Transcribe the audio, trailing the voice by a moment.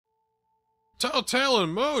Telltale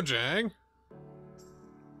and Mojang?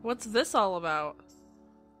 What's this all about?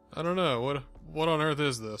 I don't know. What on earth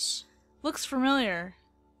is this? Looks familiar.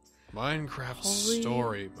 Minecraft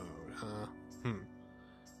story mode, huh?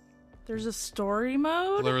 There's a story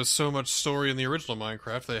mode? There was so much story in the original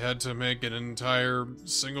Minecraft, they had to make an entire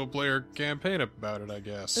single-player campaign about it, I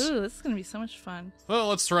guess. Ooh, this is gonna be so much fun. Well,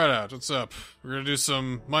 let's try it out. What's up? We're gonna do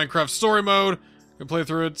some Minecraft story mode. Gonna play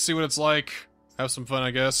through it, see what it's like. Have some fun,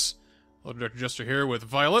 I guess. Hello, Dr. Jester here with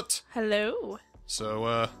Violet. Hello.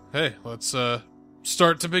 So, hey, let's,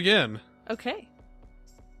 start to begin. Okay.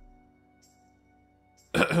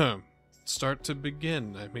 Start to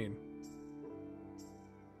begin, I mean.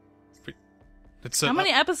 It said How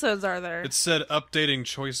many episodes are there? It said updating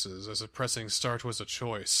choices, as if pressing start was a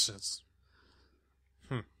choice. It's...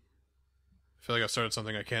 I feel like I've started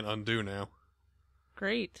something I can't undo now.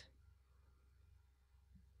 Great.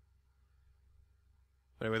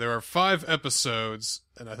 Anyway, there are 5 episodes,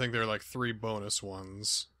 and I think there are like 3 bonus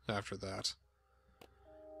ones after that.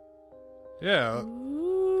 Yeah.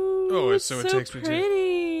 Ooh, so it so takes me to...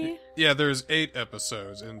 pretty. Yeah, there's 8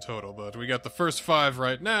 episodes in total, but we got the first 5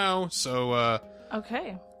 right now, so,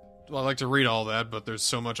 Okay. well, I like to read all that, but there's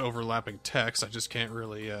so much overlapping text, I just can't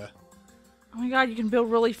really, Oh my god, you can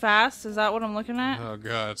build really fast? Is that what I'm looking at? Oh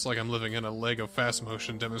god, it's like I'm living in a Lego fast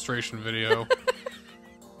motion demonstration video.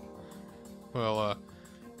 Well,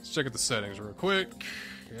 let's check out the settings real quick.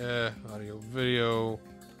 Yeah, audio, video.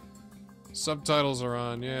 Subtitles are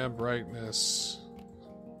on, yeah, brightness.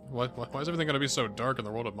 Why is everything gonna be so dark in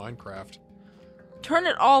the world of Minecraft? Turn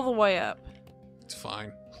it all the way up. It's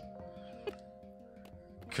fine.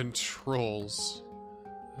 Controls.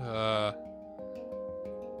 Got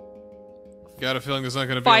a feeling there's not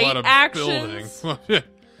gonna be a lot of building. Yeah.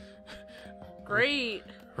 Great.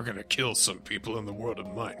 We're gonna kill some people in the world of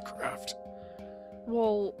Minecraft.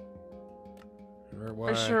 Well,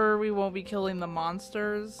 Why? are sure we won't be killing the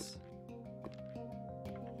monsters?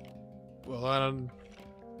 Well, I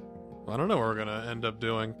don't know what we're gonna end up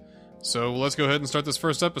doing. So let's go ahead and start this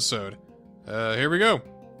first episode. Here we go.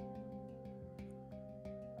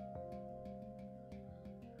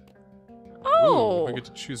 Oh! Ooh, we get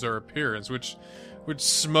to choose our appearance. Which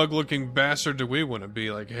smug-looking bastard do we want to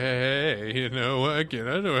be? Like, hey, you know, I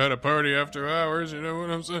know how to party after hours. You know what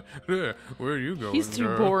I'm saying? Yeah, where are you going? He's too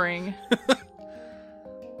girl? boring.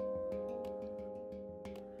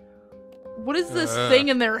 What is this thing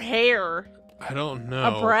in their hair? I don't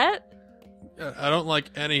know. A Brett? I don't like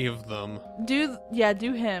any of them. Do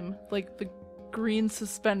him. Like the green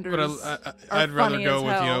suspenders. But I'd rather funny go as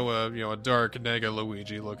with hell. a dark Nega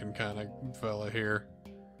Luigi looking kind of fella here.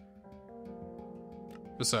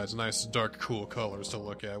 Besides, nice dark cool colors to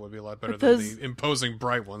look at would be a lot better than the imposing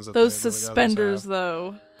bright ones. Those suspenders,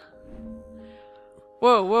 though.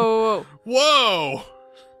 Whoa, whoa, whoa, whoa!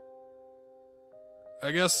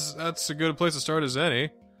 I guess that's a good place to start as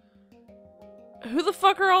any. Who the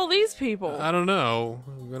fuck are all these people? I don't know.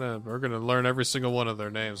 We're gonna learn every single one of their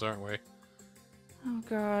names, aren't we? Oh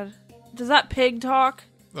god. Does that pig talk?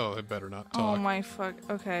 Oh, they better not talk. Oh my fuck.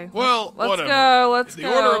 Okay. Well, let's whatever. go. Let's go.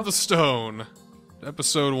 The Order of the Stone,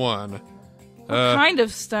 episode 1. What kind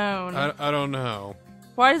of stone? I don't know.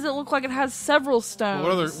 Why does it look like it has several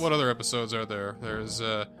stones? What other episodes are there? There's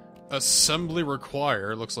Assembly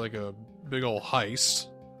Require. Looks like a big old heist.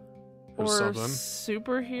 Or something.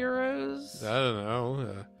 Superheroes? I don't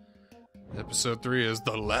know. Episode 3 is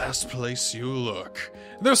The Last Place You Look.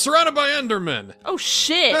 They're surrounded by Endermen! Oh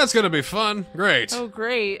shit! That's gonna be fun. Great. Oh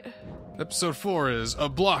great. Episode 4 is A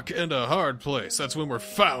Block and a Hard Place. That's when we're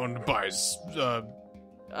found by,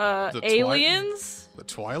 aliens? The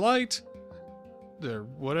Twilight? Or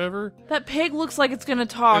whatever? That pig looks like it's gonna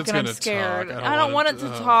talk and I'm gonna scared. talk. I don't want it to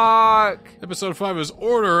talk. Episode 5 is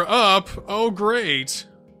Order Up. Oh great.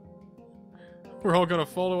 We're all gonna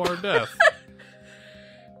fall to our death.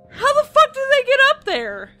 How the fuck did they get up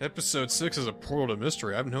there? Episode 6 is a portal to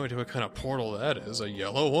mystery. I have no idea what kind of portal that is. A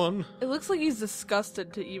yellow one? It looks like he's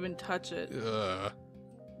disgusted to even touch it.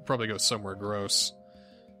 Probably go somewhere gross.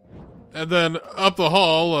 And then up the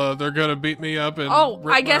hall, they're gonna beat me up and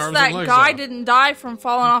rip I my guess arms that and legs guy off. didn't die from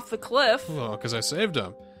falling off the cliff. Well, because I saved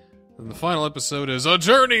him. And the final episode is A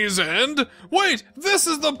Journey's End. Wait, this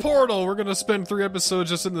is the portal. We're gonna spend 3 episodes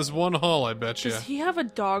just in this one hall, I bet you. Does he have a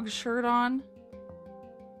dog shirt on?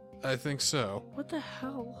 I think so. What the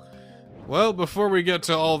hell? Well, before we get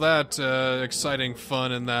to all that exciting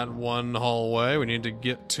fun in that one hallway, we need to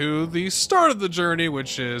get to the start of the journey,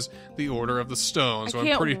 which is the Order of the Stone. So I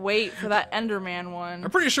can't wait for that Enderman one.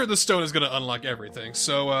 I'm pretty sure the stone is going to unlock everything.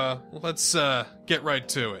 So let's get right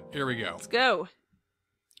to it. Here we go. Let's go.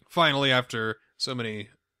 Finally, after so many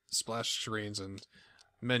splash screens and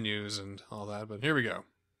menus and all that, but here we go.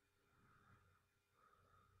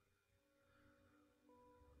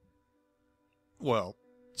 Well,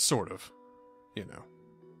 sort of, you know.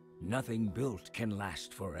 Nothing built can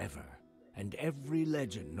last forever, and every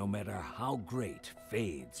legend, no matter how great,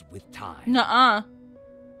 fades with time. Nuh-uh.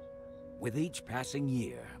 With each passing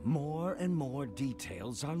year, more and more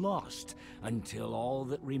details are lost, until all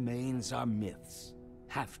that remains are myths,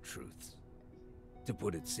 half-truths. To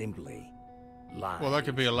put it simply, lies. Well, that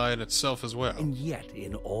could be a lie in itself as well. And yet,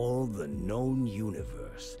 in all the known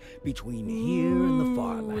universe, between here and the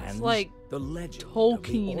far Ooh, it's lands, like the legend of the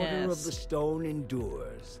Tolkien-esque. Order of the Stone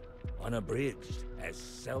endures, unabridged as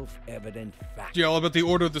self-evident fact. Yeah, all about the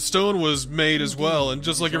Order of the Stone was made as well, and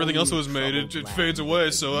just like everything else that was made, it fades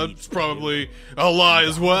away, so that's probably a lie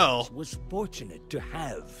as well. Was fortunate to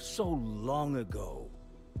have so long ago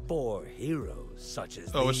 4 heroes such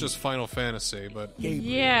as Oh, it's these. just Final Fantasy, but Gabriel,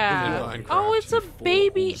 Yeah. the warrior, Oh, it's a before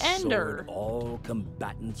baby whose ender. sword all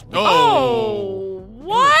combatants were Oh,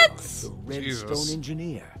 what? the Jesus. Redstone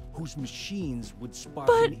engineer, whose machines would spark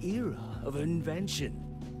But- an era of invention.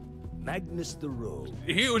 Magnus the Rogue.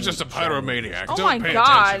 he was just a pyromaniac. Oh Don't my pay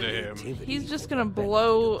God. attention to him. He's just gonna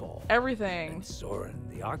blow everything. And Soren,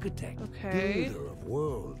 the architect, Okay. builder of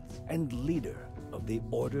worlds, and leader of the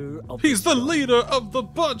Order of He's the Stone. leader of the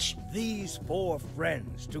bunch! These 4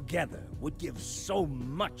 friends together would give so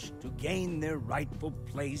much to gain their rightful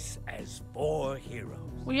place as 4 heroes.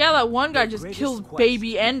 Well, yeah, that one guy Their just greatest killed quest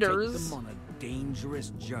baby would take enders. them on a dangerous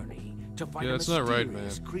journey to find Yeah, a that's not right,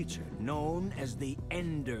 mysterious man. creature known as the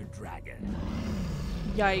Ender Dragon.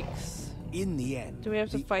 Yikes. In the end, Do we have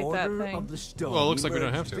to the fight that Order thing? of the Stone Well, it looks like we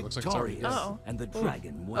don't have emerged to. It looks like it's already victorious, done. and the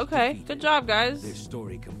dragon was Okay, defeated. good job, Their guys.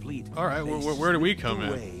 story complete. All right, they where do we slipped come in?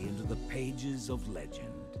 away into the pages of legend.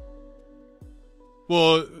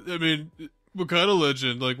 Well, I mean, what kind of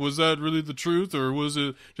legend? Like, was that really the truth, or was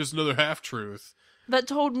it just another half-truth? That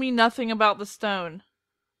told me nothing about the stone.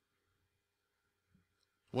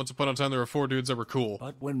 Once upon a time, there were 4 dudes that were cool.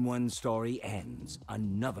 But when one story ends,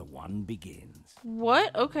 another one begins.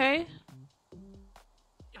 What? Okay.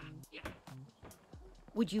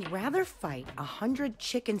 Would you rather fight 100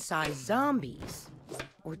 chicken-sized zombies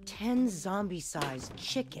or 10 zombie-sized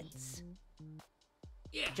chickens?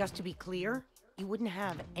 Just to be clear, you wouldn't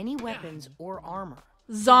have any weapons or armor.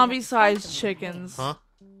 Zombie-sized chickens. Huh?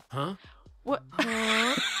 Huh? What?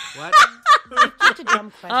 What? It's just a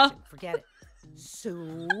dumb question. Forget it.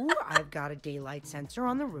 So, I've got a daylight sensor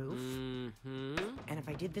on the roof, Mm-hmm. and if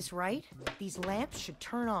I did this right, these lamps should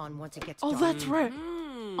turn on once it gets Oh, dark. that's right.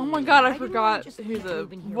 Hmm. Oh my God, I didn't forgot wanna just who leave the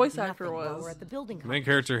Ruben here voice with actor nothing while was. we're at the building The main complex.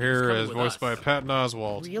 character here coming is with voiced us. by Patton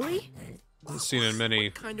Oswalt. Really? Seen in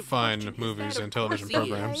many kind of fine question is movies that? and Of course television he is.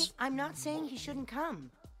 programs. Okay, I'm not saying he shouldn't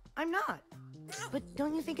come. I'm not. But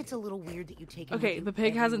don't you think it's a little weird that you take him Okay, with you the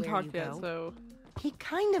pig hasn't everywhere talked you yet, go? so. He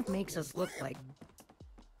kind of makes us look like,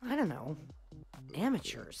 I don't know,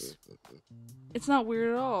 amateurs. It's not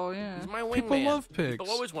weird at all, yeah. He's my wingman. People love pigs. People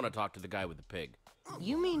always want to talk to the guy with the pig.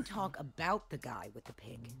 You mean talk about the guy with the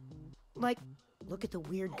pig? Like, look at the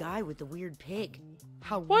weird guy with the weird pig.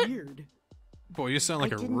 How What? weird. Boy, you sound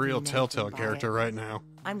like I a didn't real mean Telltale anything by character it. right now.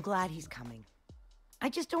 I'm glad he's coming. I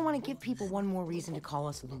just don't want to give people one more reason to call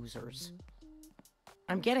us losers.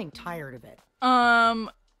 I'm getting tired of it.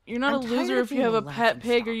 You're not I'm a tired loser of if you being have a a pet pig.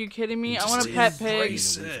 laughingstock. Are you kidding me? I Just want a pet pig.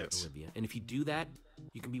 embrace Being a loser, it. Olivia. And if you do that,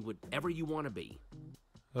 you can be whatever you want to be.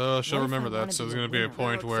 She'll What if remember I that, wanna so be there's a going to be a winner?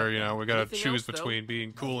 point where, you know, we got to Anything choose else, though? between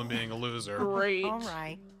being cool and being a loser. Great. All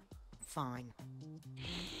right. Fine. You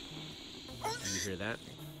hear that?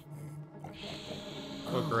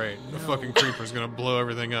 Oh, great. The fucking creeper's going to blow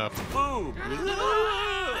everything up. Boom!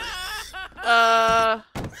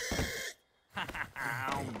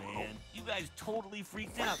 Oh man, you guys totally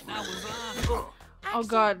freaked out. That was awesome. Oh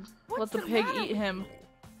God, let what's the the pig matter eat him.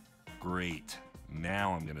 Great.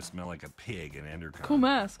 Now I'm gonna smell like a pig in Endercon. Cool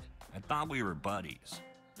mask. I thought we were buddies.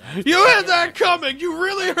 You had that coming! You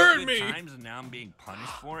really hurt Good me! times, and now I'm being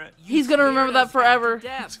punished for it. He's gonna remember that forever.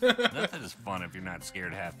 Death. Nothing is fun if you're not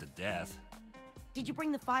scared half to death. Did you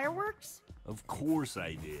bring the fireworks? Of course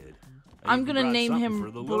I did. I'm even gonna brought name something him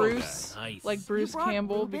for the little Bruce, guy. Nice. like Bruce brought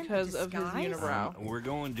Campbell, Reuben in because of his disguise? unibrow. We're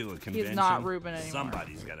going to a convention. not Reuben anymore.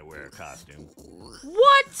 Somebody's got to wear a costume.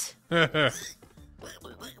 What?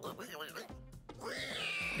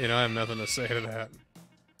 You know, I have nothing to say to that.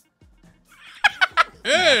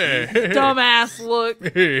 Hey! Dumbass look.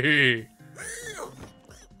 Hey!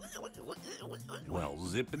 Well,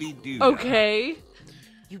 zippity doo. Okay.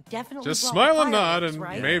 You definitely Just brought smile the and nod, fireworks, and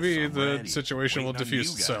right? maybe Yes, I'm the ready. situation will Waiting on diffuse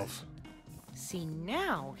you guys. itself. See,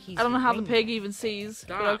 now he's I don't know how the ringing. pig even sees,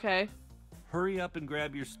 but Stop. okay. Hurry up and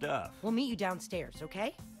grab your stuff. We'll meet you downstairs,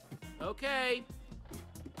 okay? Okay.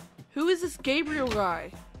 Who is this Gabriel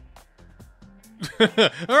guy?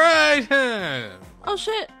 Alright! Oh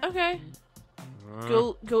shit, okay.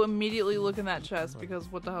 Go immediately look in that chest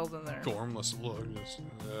because what the hell's in there? Gormless look. Just,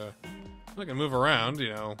 I can move around, you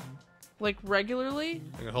know. Like regularly?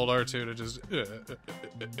 I can hold R2 to just.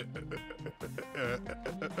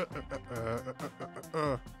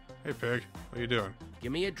 Hey, pig. What are you doing?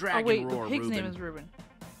 Give me a Oh dragon wait, roar, the pig's Reuben. name is Reuben.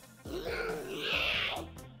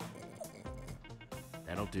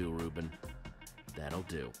 That'll do, Reuben. That'll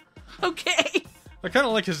do. Okay. I kind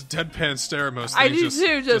of like his deadpan stare mostly. I do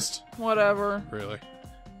too, just whatever. Really.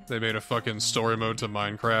 They made a fucking story mode to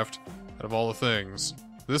Minecraft out of all the things.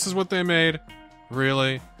 This is what they made?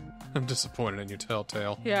 Really? I'm disappointed in you,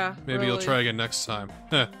 Telltale. Yeah. Maybe you'll really. try again next time.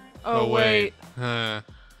 Oh, wait.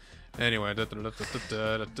 Anyway, what's in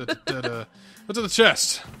the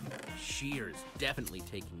chest? Shear's definitely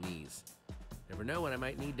taking these. Never know when I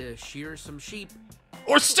might need to shear some sheep.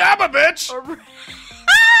 Or stab a bitch!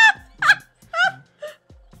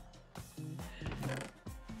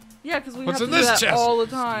 Yeah, because we What's have in to do this that chest? all the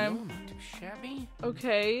Still time. not too shabby.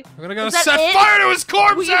 Okay. I'm gonna Is that set it? fire to his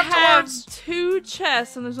corpse We have afterwards! 2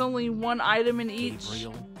 chests and there's only 1 item in each.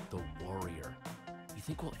 Gabriel the warrior. You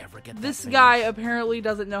think we'll ever get This that guy famous? apparently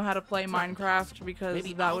doesn't know how to play Minecraft because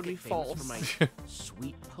Maybe that I'll would be get famous false. for my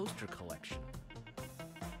sweet poster collection.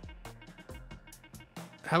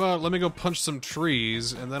 How about let me go punch some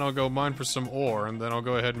trees, and then I'll go mine for some ore, and then I'll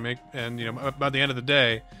go ahead and make, and you know, by the end of the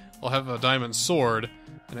day, I'll have a diamond sword,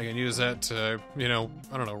 and I can use that to, you know,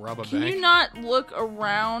 I don't know, rob a Can bank. you not look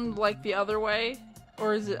around like the other way?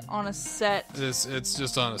 Or is it on a set? It's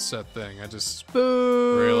just on a set thing. I just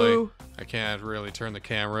Boo! really, I can't really turn the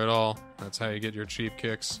camera at all. That's how you get your cheap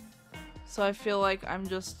kicks. So I feel like I'm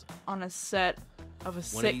just on a set of a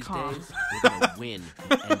One of these sitcom days, we're gonna win.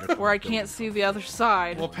 the Endercon where I building can't see the other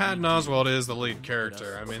side. Well, Patton Oswalt is the lead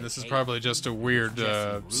character. I mean, this is probably just a weird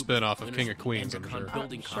Jesse Rubin, spin-off of winners King of the Queens, I'm Endercon sure.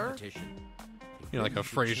 building Sure. competition. You know, like how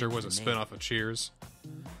Maybe you should Frasier change was a the name. spin-off of Cheers.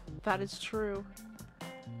 That is true.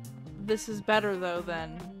 This is better though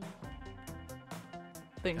than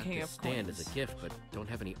Got King this of stand Queens. as a gift, but don't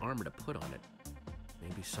have any armor to put on it.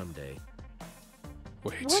 Maybe someday.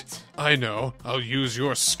 Wait, What? I know. I'll use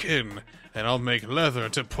your skin, and I'll make leather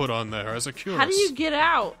to put on there as a cuirass. How do you get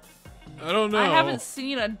out? I don't know. I haven't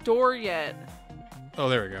seen a door yet. Oh,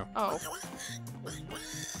 there we go. Oh.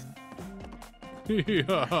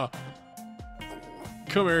 Yeah.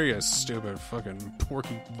 Come here, you stupid fucking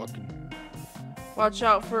porky fucking... Watch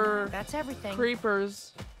out for That's everything.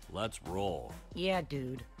 creepers. Let's roll. Yeah,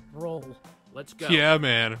 dude. Roll. Let's go. Yeah,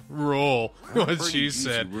 man. Roll. What Pretty she juicy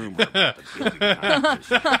said. rumor about the building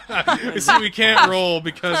competition. You see, we can't roll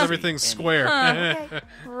because everything's square. Okay.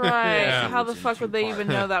 Right. Yeah. How the fuck would they even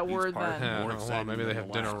know that Each word part then? more Well, exciting maybe they than have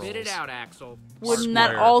the dinner last. Spit it rolls. out, Axel. Wouldn't that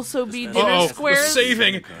Square. also be dinner Uh-oh, the squares?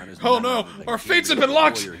 saving. Oh no, our fates have been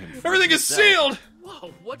locked. Everything is sealed.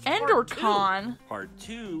 Whoa, what's Endercon. Part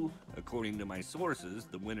 2, according to my sources,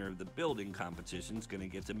 the winner of the building competition's gonna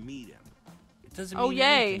get to meet him. It doesn't Oh, mean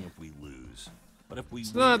yay. anything if we lose. But if we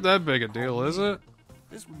It's win, not that big a deal, is it?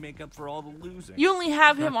 this would make up for all the losing. You only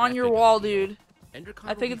have him Not on that your big of a wall, deal. dude. Endercon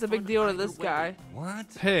I will think be it's a big fun deal to either this way. guy. What?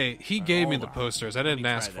 Hey, he gave me Hold the on. posters. I Let didn't me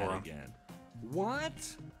try ask for that them. again.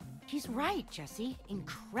 What? He's right, Jesse.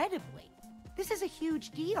 Incredibly. This is a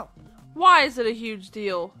huge deal. Why is it a huge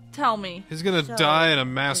deal? Tell me. He's gonna So, die in a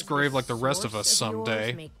mass does grave the like the rest of us source of yours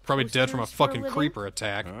someday. make Probably dead from a posters for a fucking living? creeper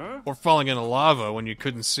attack. Huh? Or falling into lava when you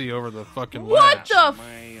couldn't see over the fucking What ledge. the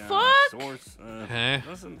My fuck? source Huh?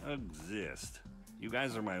 doesn't exist. You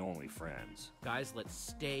guys are my only friends. Guys, let's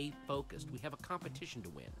stay focused. We have a competition to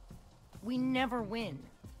win. We never win.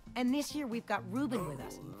 And this year we've got Reuben with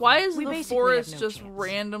us. Why is We the basically forest have no just chance.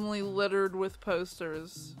 randomly littered with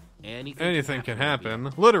posters? Anything can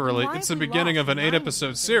happen. Literally, Why it's the have we beginning lost of an 9 8-episode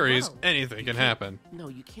weeks in a series. row? Anything can happen. No,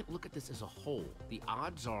 you can't look at this as a whole. The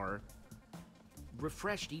odds are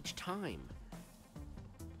refreshed each time.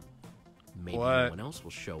 Maybe What? no one else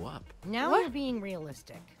will show up. Now What? you're being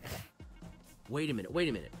realistic. Wait a minute.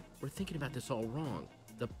 We're thinking about this all wrong.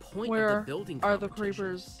 The point Where of the building are the competition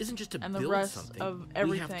creepers isn't just to and the build rest something. of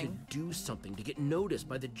We have everything? to do something to get noticed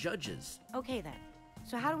by the judges. Okay then.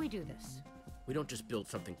 So how do we do this? We don't just build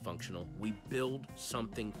something functional. We build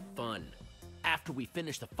something fun. After we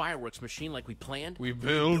finish the fireworks machine like we planned, We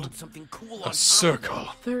build something cool on a top of circle. it.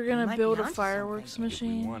 They're You gonna might build be a onto fireworks something. If we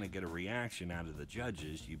machine? want to get a reaction out of the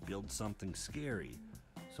judges, you build something scary.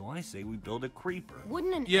 So I say we build a creeper.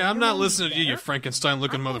 Wouldn't an Yeah, I'm not Enderman listening be to you, you better?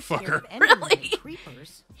 Frankenstein-looking I'm not scared motherfucker. of Endermen Really? and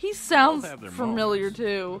creepers. He sounds Both have their familiar moments.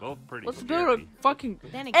 too. Both pretty Let's scary. build a fucking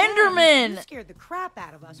Then again, Enderman. You scared the crap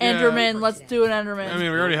out of us. Yeah. Enderman. Let's do an Enderman. I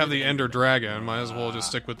mean, we already have the Ender Dragon. Might as well just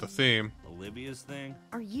stick with the theme. Olivia's thing?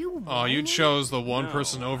 Are you? Oh, you whining? chose the one No,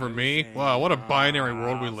 person over I was me? saying- Wow, what a binary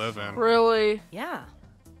world we live in. Really? Yeah.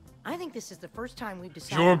 I think this is the first time we've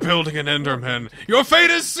decided. You're building an Enderman. Your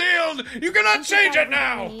fate is sealed! You cannot change it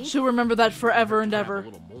now! She'll remember that forever and Grab ever. A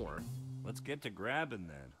little more. Let's get to grabbing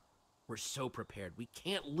then. We're so prepared. We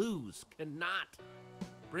can't lose. Cannot.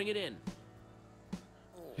 Bring it in.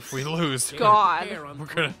 If we lose, God. Dare on We're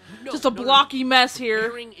three. gonna- No, Just a no, no. blocky mess here.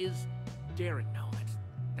 Daring is daring. No,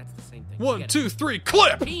 that's the same thing. 1, Forget 2, 3,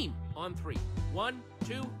 clip! it. Team on 3. 1,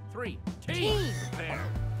 2, 3. Team. There.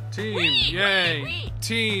 Team, yay!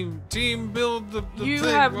 Team, build the You thing.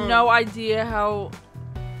 have Whoa. no idea how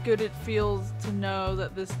good it feels to know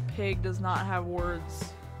that this pig does not have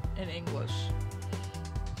words in English.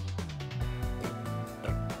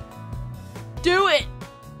 Do it!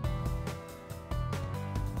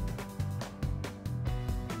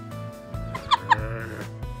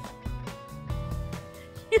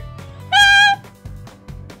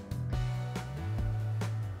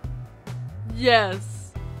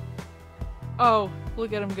 Yes. Oh,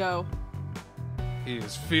 look at him go. He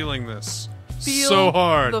is feeling this Feel so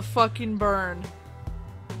hard. the fucking burn.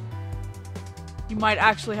 You might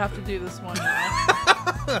actually have to do this one now.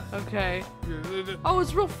 Okay. Oh,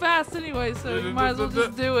 it's real fast anyway, so you might as well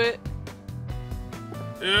just do it.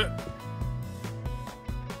 Yeah.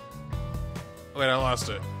 Wait, I lost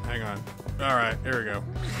it. Hang on. All right, here we go.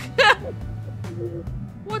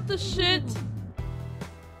 What the shit?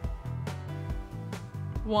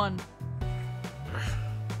 One.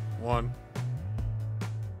 1.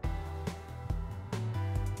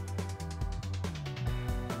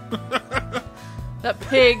 That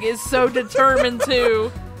pig is so determined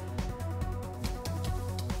to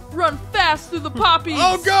run fast through the poppies.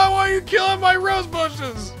 Oh God! Why are you killing my rose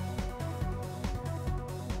bushes?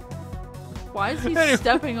 Why is he Anyway.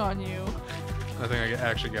 stepping on you? I think I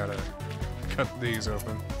actually gotta cut these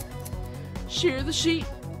open. Shear the sheep.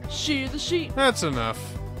 Shear the sheep. That's enough.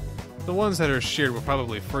 The ones that are sheared will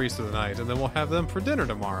probably freeze through the night, and then we'll have them for dinner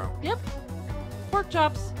tomorrow. Yep. Pork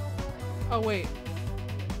chops. Oh, wait.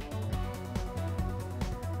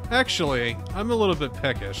 Actually, I'm a little bit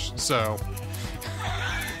peckish, so.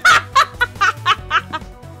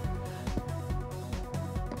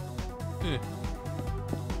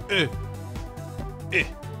 Eh. Eh.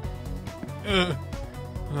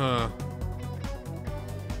 Eh.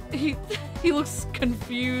 He looks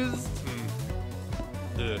confused.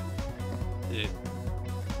 Eh. Eh.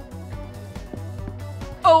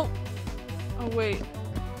 Oh! Oh, wait.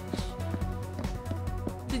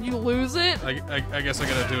 Did you lose it? I guess I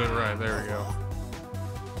gotta do it right. There we go.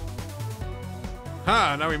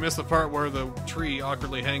 Ha! Now we missed the part where the tree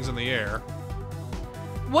awkwardly hangs in the air.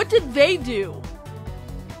 What did they do?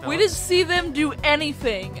 We let's- didn't see them do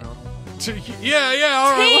anything. Yeah,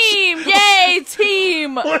 all right. Team! Yay,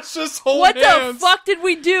 team! Let's just hold What hands. the fuck did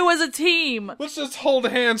we do as a team? Let's just hold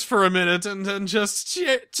hands for a minute and just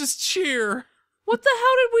cheer. What the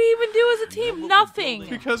hell did we even do as a team? Nothing.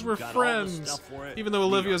 Because we're Got all the friends. stuff for it. Even though We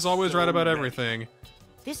Olivia's are always so right about ready. everything.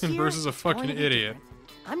 This And year Bruce is a is fucking going to be idiot.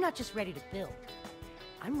 different. I'm not just ready to build.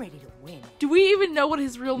 I'm ready to win. Do we even know what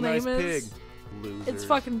his real Nice name pig. is? Losers. It's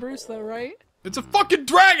fucking Bruce, though, right? It's a fucking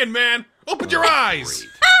dragon, man! Open your eyes!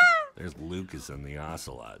 There's Lucas and the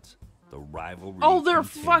Ocelots. The rivalry. Oh, they're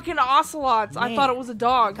continues. fucking ocelots. I thought it was a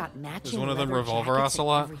dog. Got matching Is one of them leather Revolver jackets and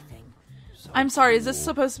Ocelot? everything. I'm sorry, is this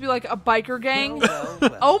supposed to be like a biker gang? Well,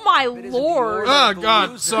 well. Oh my That isn't the lord. order. Oh, The God,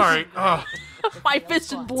 losers. sorry. Oh, My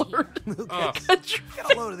vision blurred. Get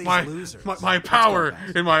a load of these my, losers. my power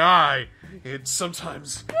in my eye, it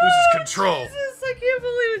sometimes loses control. Jesus, I can't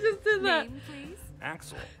believe we just did that. Name, please.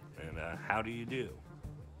 Axel. And how do you do?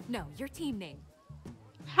 No, your team name.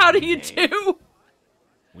 How do you do?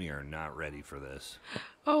 We are not ready for this.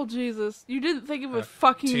 Oh Jesus, you didn't think of a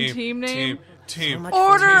fucking team name? So Team. much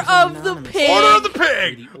Order for of the anonymous. Pig. Order of the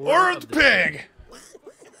pig! Order of the pig!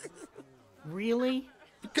 Really?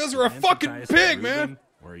 Because we're a fucking Empathize pig, for man! Ruben,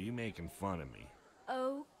 Or are you making fun of me?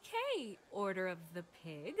 Okay, Order of the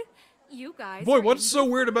Pig. You guys. Boy, are what's in so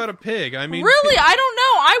weird about a pig? I mean, Really? I don't know.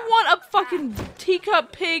 I want a fucking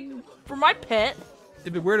teacup pig for my pet.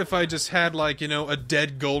 it'd be weird if I just had, like, you know, a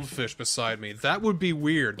dead goldfish beside me. That would be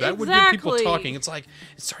weird. That would get people Exactly. talking. It's like,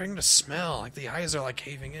 it's starting to smell. Like, the eyes are, like,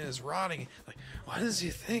 caving in. It's rotting. Like, what is he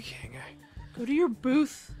thinking? Go to your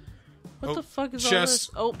booth. What Oh, the fuck is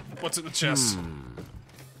chest. all this? Oh, What's in the chest?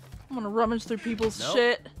 I'm gonna rummage through people's Nope.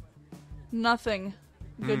 shit. Nothing.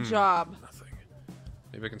 Good job. Nothing.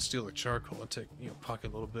 Maybe I can steal the charcoal and take,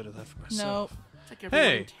 pocket a little bit of that for myself. Nope. It's like everyone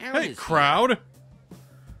Hey, in town hey, is here. crowd.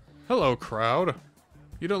 Hello, crowd.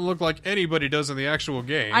 You don't look like anybody does in the actual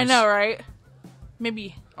games. I know, right?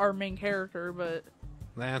 Maybe our main character, but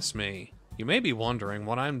That's me. You may be wondering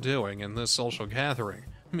what I'm doing in this social gathering,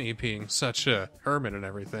 me being such a hermit and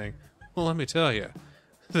everything. Well, let me tell you,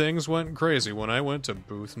 things went crazy when I went to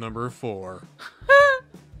booth number 4.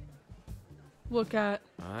 look at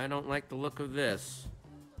I don't like the look of this.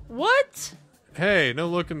 what? Hey, no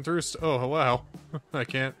looking through oh, wow. I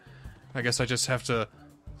can't. I guess I just have to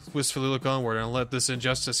wistfully look onward and let this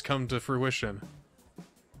injustice come to fruition.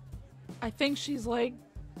 I think she's like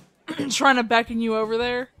trying to beckon you over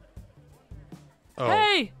there. Oh,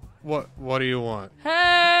 Hey! what do you want?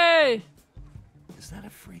 Hey! Is that a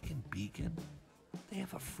freaking beacon? They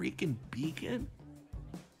have a freaking beacon?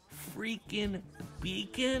 Freaking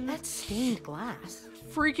beacon? That's stained glass.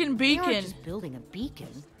 Freaking They aren't beacon. just building a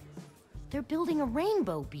beacon. They're building a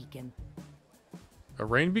rainbow beacon. A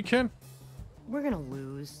rain beacon? We're gonna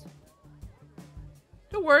lose.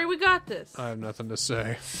 Don't worry, we got this. I have nothing to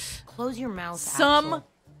say. Close your mouth, Some Axel.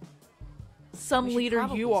 Some We should leader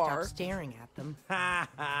probably you stop are. staring at them. I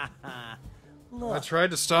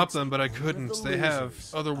tried to stop them, but I couldn't. They have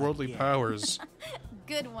otherworldly powers.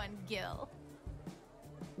 Good one, Gil.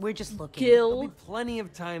 We're just looking. There'll Gil. be plenty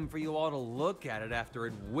of time for you all to look at it after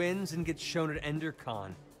it wins and gets shown at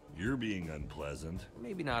EnderCon. You're being unpleasant.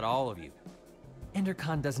 Maybe not all of you.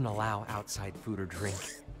 EnderCon doesn't allow outside food or drink.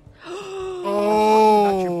 About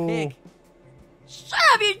Oh! your pig. Shut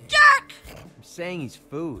up, you jerk! I'm saying he's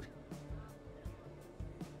food.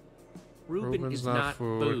 Reuben Reuben's is not not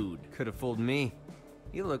food. food. Could have fooled me.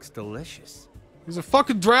 He looks delicious. He's a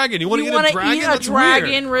fucking dragon. You want to You eat want a to dragon? eat a That's dragon,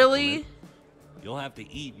 weird. really? You'll have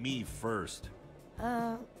to eat me first.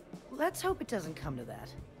 Let's hope it doesn't come to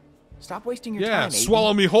that. Stop wasting your Yeah, time. Aiden.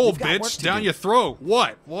 swallow me whole, We've got work bitch. to Down do. your throat.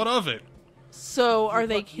 What? What of it? So, are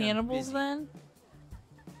they lucky I'm cannibals busy. then?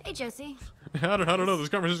 Hey, Josie. I don't know. This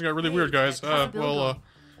conversation got really weird, guys. how's the bill going?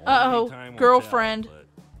 Uh-oh, Only time will girlfriend. tell,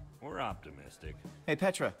 but we're optimistic. Hey,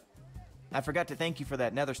 Petra. I forgot to thank you for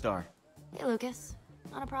that nether star. Hey, Lucas.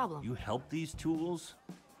 Not a problem. You help these tools?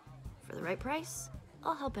 For the right price,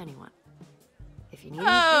 I'll help anyone. If you need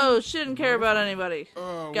Oh, she didn't care about anybody.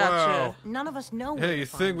 Oh, Gotcha. wow. None of us know. where Hey, to you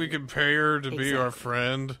find think we you. could pay her to be our Exactly.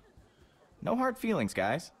 friend? No hard feelings,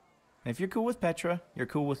 guys. And if you're cool with Petra, you're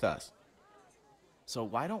cool with us. So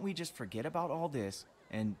why don't we just forget about all this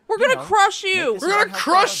and We're you gonna know, crush make you. this We're about gonna how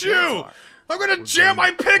crush cool our you! builds are. I'm gonna jam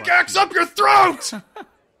my pickaxe up your throat!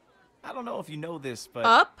 I don't know if you know this, but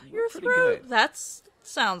Up you're your pretty throat? good. That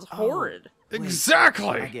sounds horrid. Wait, Exactly!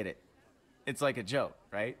 I get it. It's like a joke,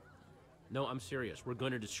 right? No, I'm serious. We're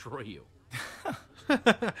going to destroy you.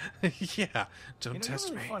 Yeah, don't You know, test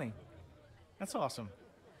you're me. really funny. That's awesome.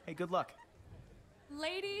 Hey, good luck.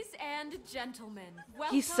 Ladies and gentlemen,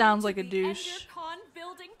 welcome sounds to like a the douche. EnderCon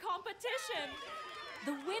building competition.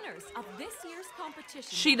 The winners of this year's competition.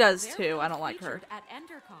 She will have does their too. build I don't like her. featured At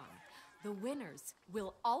EnderCon, the winners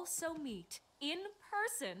will also meet in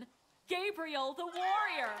person Gabriel the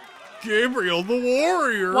Warrior. Gabriel the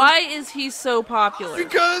Warrior! Why is he so popular?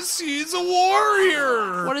 Because he's a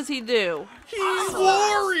warrior! What does he do? He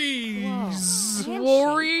worries! Handshake?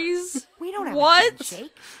 Worries? We don't have What? a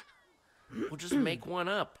handshake. We'll just make one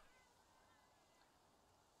up.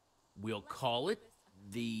 We'll call it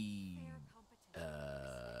the...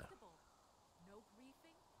 No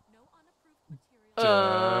griefing, no unapproved material.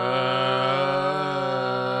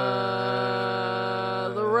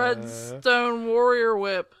 The Redstone Warrior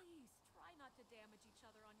Whip. Please try not to damage each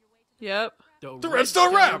other on your way to the Yep. The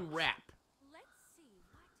Redstone Rap! Rap. Let's see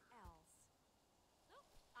what else. Nope,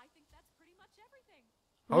 I think that's pretty much everything.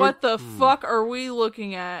 What the fuck are we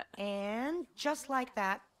looking at? And just like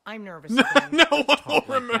that, I'm nervous again. No one will Talk like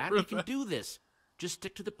that. remember We can that. do this. Just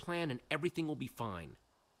stick to the plan and everything will be fine.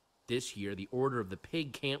 This year, the Order of the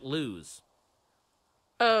Pig can't lose.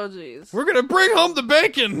 Oh, jeez. We're gonna bring home the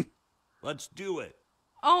bacon! Let's do it.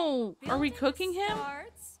 Oh, are we Building cooking him?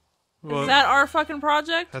 starts. Is that our fucking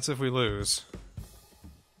project? That's if we lose.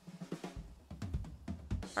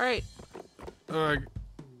 Alright. I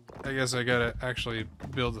guess I gotta actually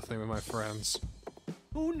build the thing with my friends.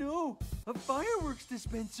 Oh no! A fireworks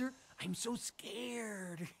dispenser! I'm so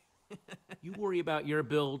scared. You worry about your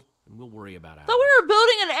build, and we'll worry about ours. Thought we were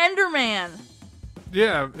building an Enderman.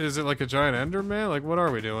 Yeah, is it like a giant Enderman? Like, what are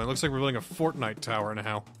we doing? It looks like we're building a Fortnite tower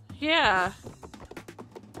now. Yeah.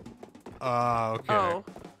 Okay. Oh.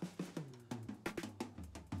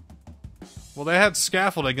 Well, they had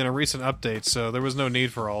scaffolding in a recent update, so there was no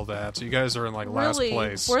need for all that. So you guys are in, like, last Really?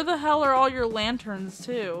 place. Where the hell are all your lanterns,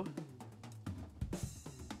 too?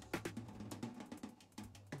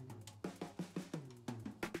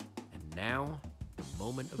 And now, the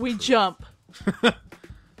moment of We truth. jump.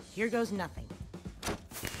 Here goes nothing.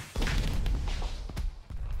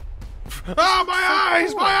 Oh, my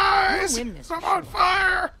eyes! My eyes! We'll win this I'm for on sure.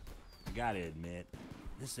 fire! I gotta admit,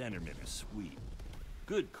 this Enderman is sweet.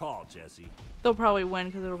 Good call, Jesse. They'll probably win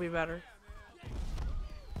because it'll be better.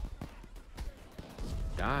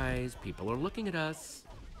 Guys, people are looking at us.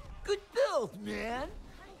 Good build, man.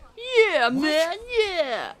 Yeah, man,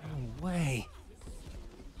 yeah! No way.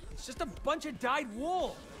 It's just a bunch of dyed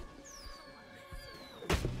wool.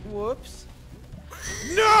 Whoops.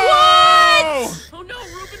 No! Oh no,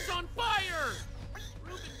 Ruben's on fire!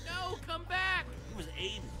 Ruben, no, come back! He was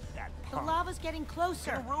aiding that The punk. lava's getting It's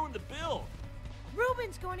closer. gonna ruin the build.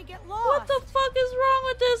 Ruben's going to get lost. What the fuck is wrong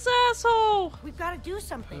with this asshole? We've got to do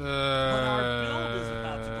something. But our build is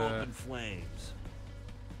about to go up in flames.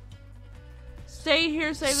 Stay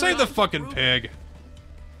here, save Save the fucking pig.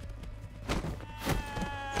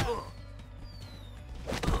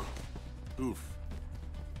 Oof.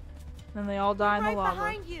 Then they all die in the Right lava.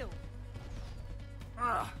 behind you.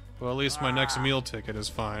 Well, at least my next meal ticket is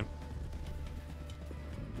fine.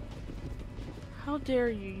 How dare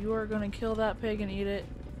you? You are gonna kill that pig and eat it.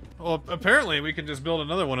 Well, apparently we can just build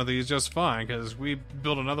another one of these just fine, because we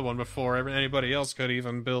built another one before anybody else could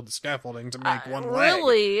even build the scaffolding to make one leg.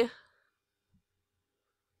 Really?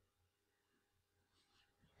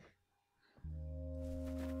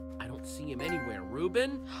 I don't see him anywhere,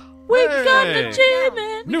 Ruben. We got the Hey!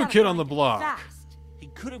 achievement! New kid on the block. Fast. He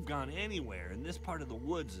could have gone anywhere, and this part of the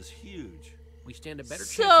woods is huge. We stand a better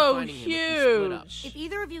chance So of finding him if we split up. huge. If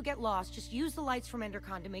either of you get lost, just use the lights from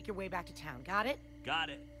Endercon to make your way back to town. Got it? Got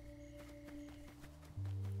it.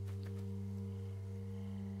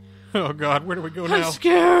 Oh god, where do we go I'm now?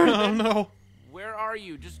 scared. Oh no. Where are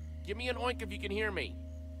you? Just give me an oink if you can hear me.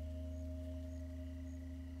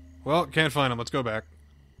 Well, can't find him. Let's go back.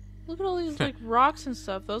 Look at all these like rocks and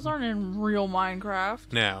stuff. Those aren't in real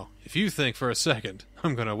Minecraft. Now, if you think for a second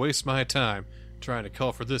I'm gonna waste my time trying to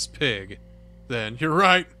call for this pig, then you're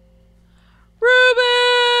right.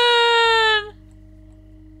 Ruben!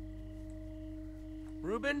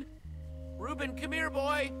 Ruben? Ruben, come here,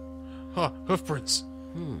 boy! Huh, hoofprints.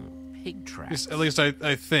 Pig tracks. At least I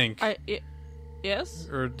think. Yes?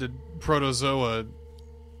 Or did protozoa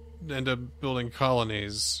end up building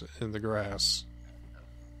colonies in the grass?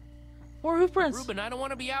 More hoofprints. Ruben, I don't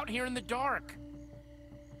want to be out here in the dark.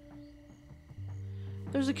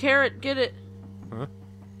 There's a carrot. Get it. Huh?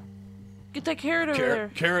 Get that carrot over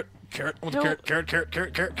there. Carrot. I want the Help.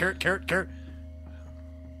 carrot.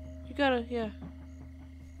 You gotta, yeah.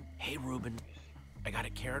 Hey, Ruben. I got a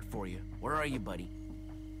carrot for you. Where are you, buddy?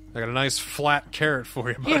 I got a nice flat carrot for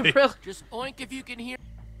you, Yeah, buddy. really. Just oink if you can hear.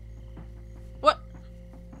 What?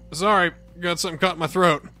 Sorry, got something caught in my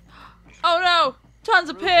throat. Oh no! Tons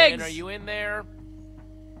of Ruben, pigs! are you in there?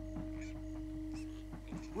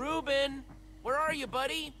 Ruben, where are you,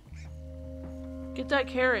 buddy? Get that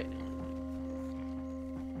carrot.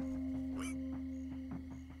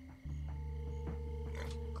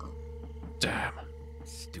 Damn.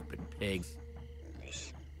 Stupid pigs.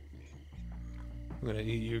 I'm gonna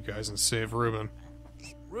eat you guys and save Ruben.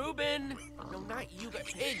 Ruben! No, not you, guys.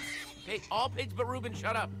 Pigs! Hey, all pigs but Ruben,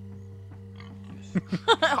 shut up.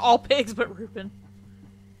 All pigs but Ruben.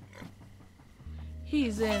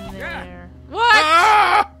 He's in there. What?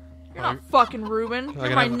 Ah! You're not fucking Ruben. You're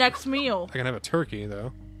can my have a- next meal. I can have a turkey,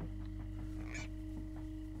 though.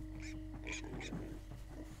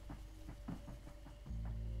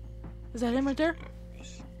 Is that him right there?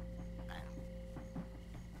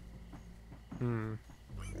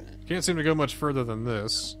 Can't seem to go much further than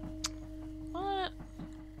this. What?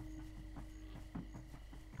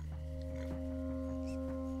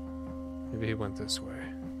 Maybe he went this way.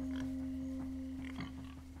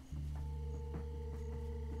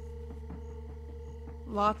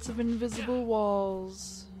 Lots of invisible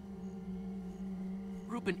walls.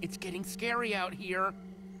 Ruben, it's getting scary out here.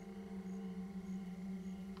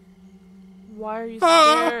 Why are you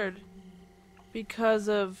scared? Because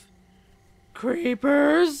of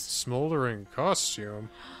creepers? Smoldering costume.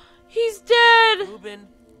 He's dead! Ruben.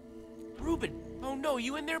 Ruben! Oh no,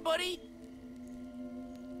 you in there, buddy?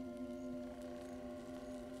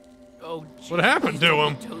 Oh, geez, What happened please to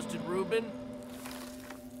don't him? be Toasted Ruben.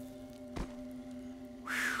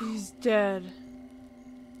 He's dead.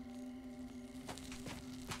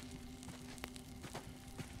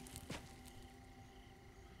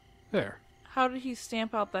 There. How did he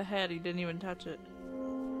stamp out the head? He didn't even touch it.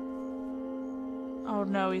 Oh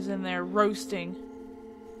no, he's in there roasting.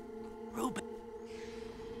 Ruben.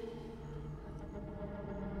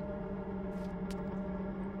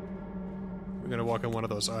 We're gonna walk in one of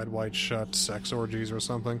those eyed wide shut sex orgies or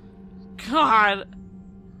something. God!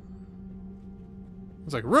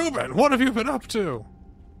 It's like, Ruben, what have you been up to?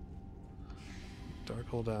 Dark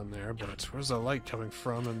hole down there, but where's the light coming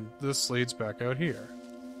from? And this leads back out here.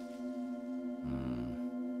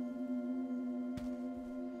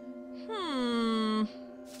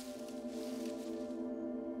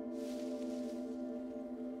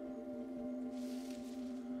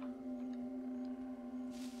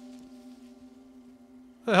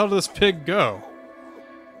 Where the hell did this pig go?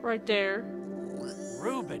 Right there.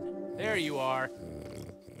 Ruben, there you are.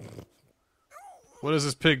 What has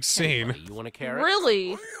this pig seen? Hey, you want a carrot?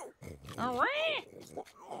 Really? Alright.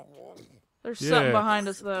 There's something behind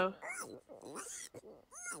us, though.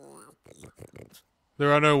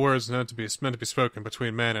 There are no words meant to be spoken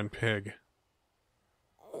between man and pig.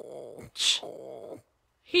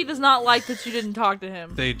 He does not like that you didn't talk to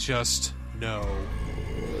him. They just know.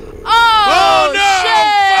 Oh, no!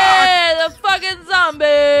 shit! The fucking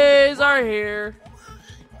zombies are here.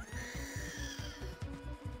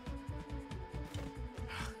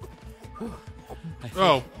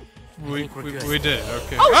 Oh, we did it.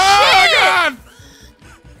 Okay. Oh, shit! God!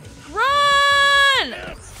 Run!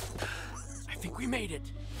 I think we made it.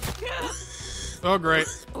 Oh, great.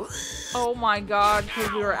 Oh my god,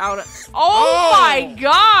 because we were out of... Oh my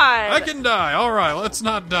god! I can die. Alright, let's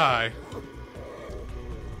not die.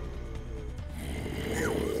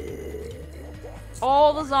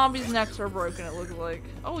 All the zombies' necks are broken, it looks like.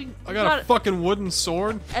 Oh, I got a fucking wooden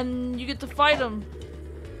sword? And you get to fight them.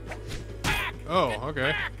 Oh,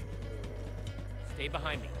 okay. Stay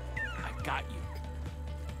behind me. I got you.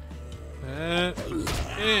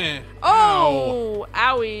 Oh!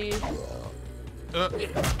 Owie.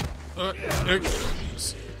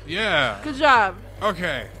 Yeah. Good job.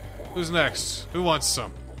 Okay. Who's next? Who wants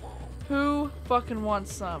some? Who fucking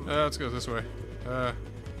wants some? Let's go this way.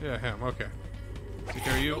 Yeah, him. Okay. Take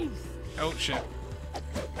care of you. Oh, shit.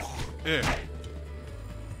 Yeah.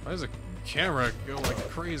 Why does the camera go like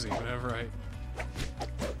crazy whenever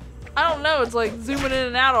I don't know, it's like zooming in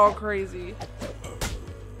and out all crazy.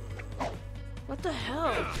 What the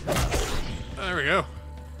hell? There we go.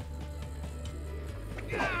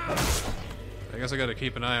 I guess I gotta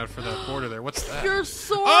keep an eye out for that border there. What's that? Your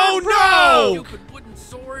sword! Oh no! Stupid wooden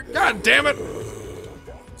sword. God damn it!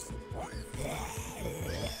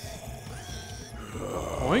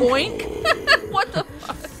 Oink? Oink? What the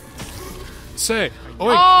fuck? Say,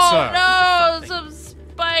 oink, oh sir. no! Some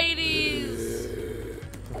Spideys!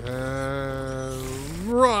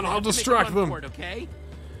 Run! I'll distract them. Okay?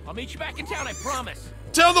 I'll meet you back in town, I promise.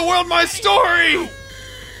 Tell the world my story!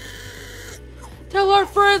 Tell our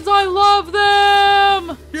friends I love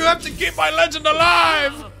them! You have to keep my legend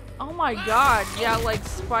alive! Oh my god, yeah, like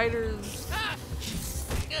spiders.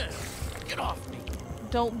 Get off me.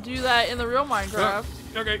 Don't do that in the real Minecraft.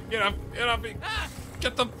 Okay, get off me.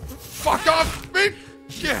 Get the fuck off me!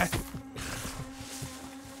 Yeah.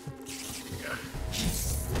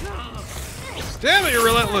 Damn it, you're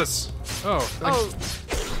relentless! Oh, thanks.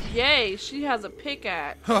 Yay, she has a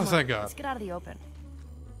pickaxe. Oh, thank God. Let's get out of the open.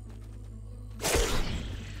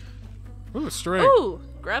 Ooh, string. Ooh,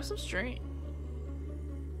 grab some string.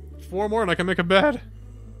 4 more and I can make a bed.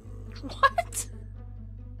 What?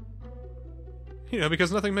 You know,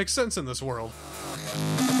 because nothing makes sense in this world.